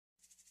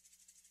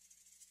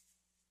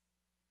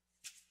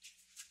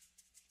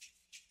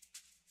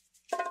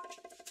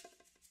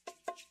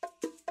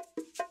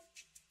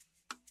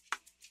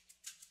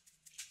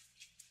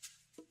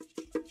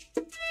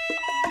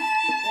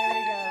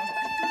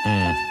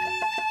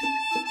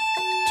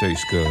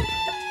Tastes good.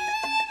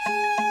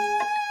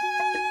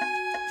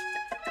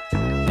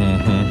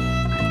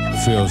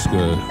 Feels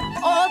good.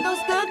 All those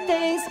good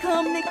things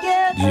come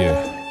together.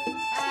 Yeah.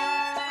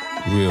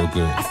 Real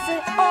good. I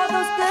said all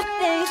those good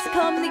things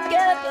come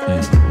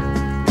together.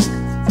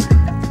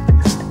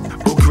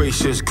 Oh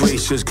gracious,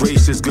 gracious,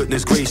 gracious,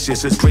 goodness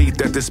gracious. It's great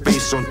that the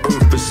space on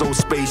earth is so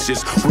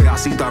spacious, where I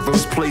see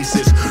diverse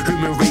places,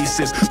 human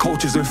races,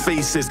 cultures and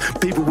faces,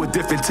 people with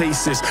different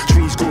tastes.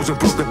 Trees grows and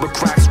broken but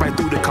cracks right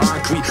through the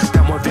concrete.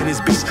 That one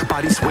Venice beach,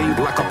 bodies swayed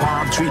like a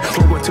palm tree,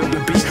 flowing to the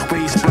beat,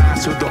 waves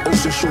blast to the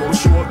ocean shore. I'm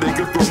sure they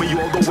can throw me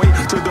all the way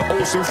to the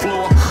ocean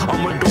floor.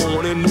 I'm a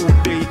dawn, a new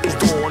day is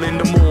dawn in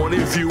the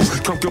morning view.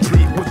 Come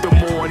complete with the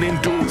morning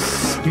dew.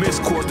 Miss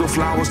caused the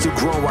flowers to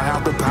grow. I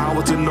have the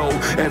power to know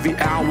every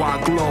hour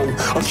I glow.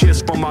 A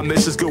kiss from my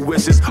missus, good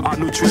wishes are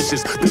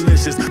nutritious,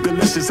 delicious,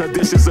 delicious. Her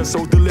dishes are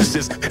so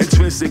delicious,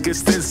 intrinsic,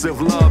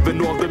 extensive love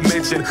in all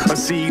dimension. A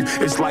seed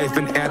is life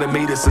in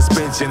animated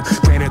suspension.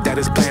 Granted that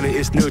its planet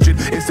is nurtured,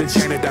 it's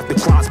enchanted that the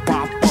crops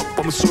pop up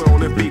from the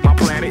soil and feed my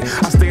planet.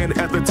 I stand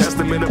at the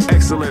testament of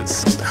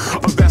excellence,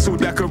 a vessel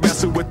that can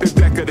wrestle with the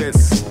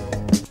decadence.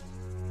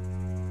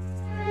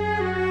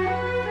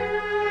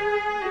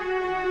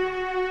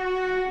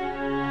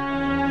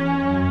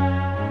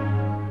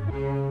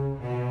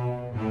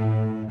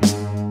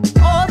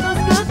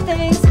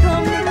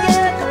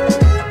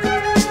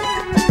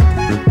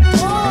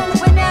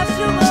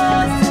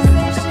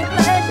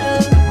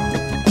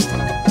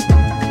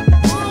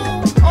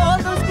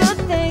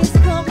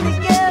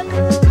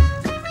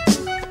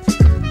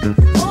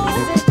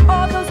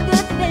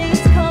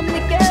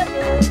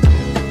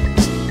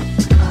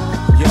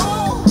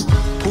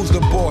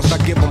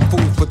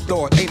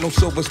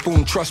 Silver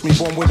spoon, trust me,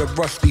 born with a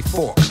rusty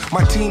fork.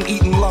 My team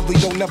eating lovely,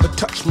 don't never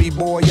touch me,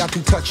 boy. Y'all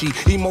too touchy,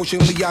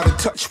 emotionally out of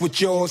touch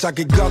with yours. I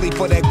get gully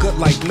for that good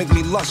life, make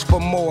me lust for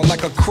more.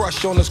 Like a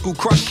crush on a school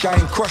crush, I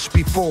ain't crushed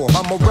before.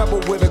 I'm a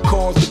rebel with a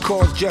cause, the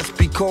cause just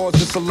because.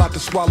 It's a lot to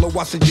swallow,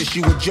 I suggest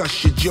you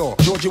adjust your jaw.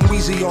 George and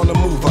Weezy on the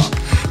move up.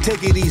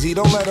 Take it easy,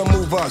 don't let them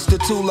move us. The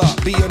tool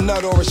up, be a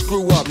nut or a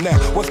screw up. Now,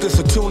 what's this,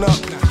 a tune up?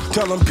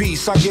 Tell them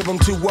peace, I give them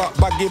two up.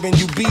 By giving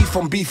you beef,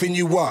 I'm beefing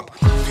you up.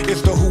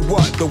 It's the who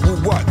what, the woo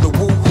what, the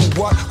woo who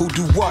what, who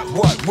do what,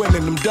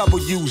 winning them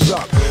W's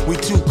up. We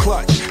too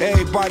clutch,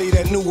 everybody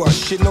that knew us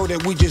should know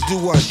that we just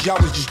do us. Y'all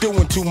was just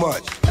doing too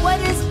much. What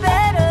is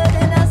better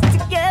than us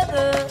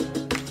together?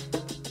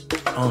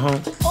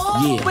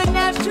 Yeah. With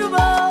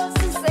natural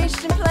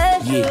sensation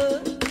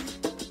pleasure.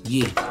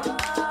 Yeah.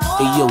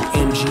 Hey yo,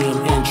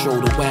 MGM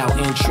intro, the wild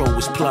intro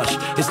is plush.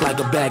 It's like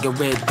a bag of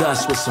red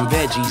dust with some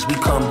veggies. We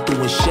come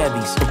through in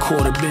Chevys, a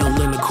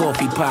 $250 in the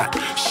coffee pot.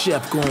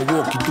 Chef gon'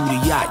 walk you through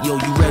the yacht. Yo,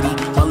 you ready?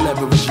 My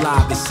leverage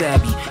live is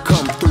savvy.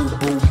 Come through,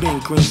 boo, Ben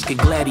Greens get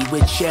gladdy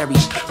with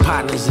cherries.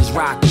 Partners is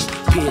rockers,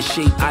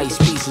 pear-shaped ice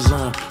pieces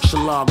on.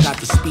 Shalal got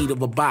the speed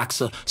of a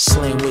boxer.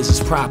 Slang Wiz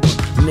is proper,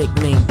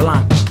 nickname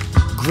Blanca.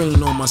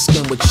 Green on my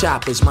skin with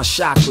choppers. My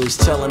chakra is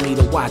telling me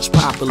to watch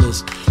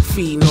Populars.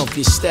 Feeding off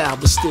your style,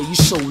 but still you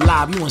so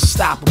live, you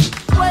unstoppable.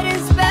 What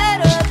is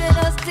better than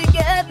us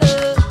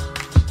together?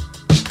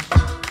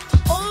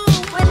 Oh,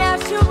 with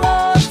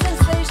natural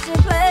sensation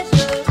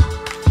pleasure.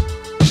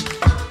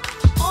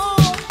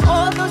 Oh,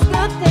 all those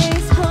good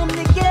things come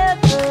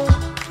together.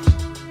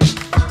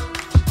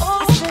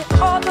 Oh, I said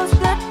all those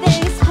good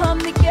things come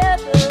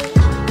together.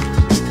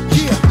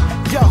 Yeah,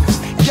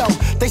 yo,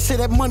 they say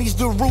that money's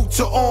the root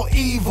to all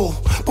evil.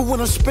 But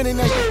when I'm spinning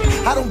that,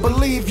 I don't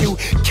believe you.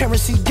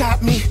 Currency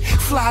got me,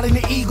 fly in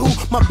the eagle.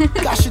 My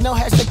gosh, Chanel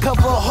has to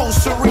cover a whole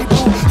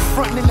cerebral.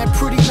 Frontin' in that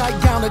pretty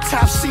nightgown, the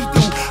top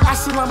see-through.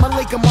 Assalamu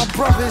alaikum, my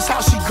brother is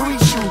how she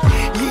greets you.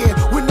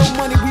 Yeah, with no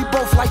money, we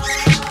both like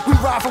we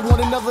ride for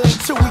one another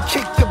until we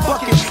kick the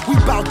bucket. We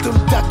bout them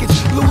ducats,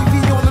 Louis V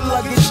on the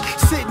luggage.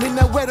 Sitting in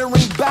that wedding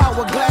bow,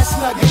 a glass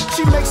nugget.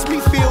 She makes me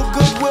feel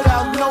good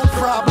without no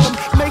problem.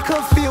 Make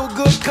her feel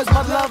good, cause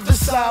my love is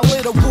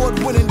solid.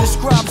 Award-winning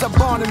describes our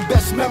bond and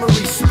best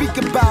memories. Speak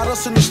about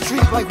us in the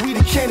street like we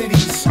the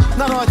Kennedys.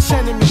 Not our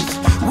enemies,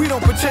 we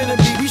don't pretend to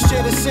be. We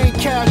share the same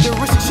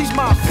characteristics, she's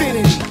my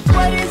affinity.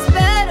 What is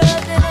better?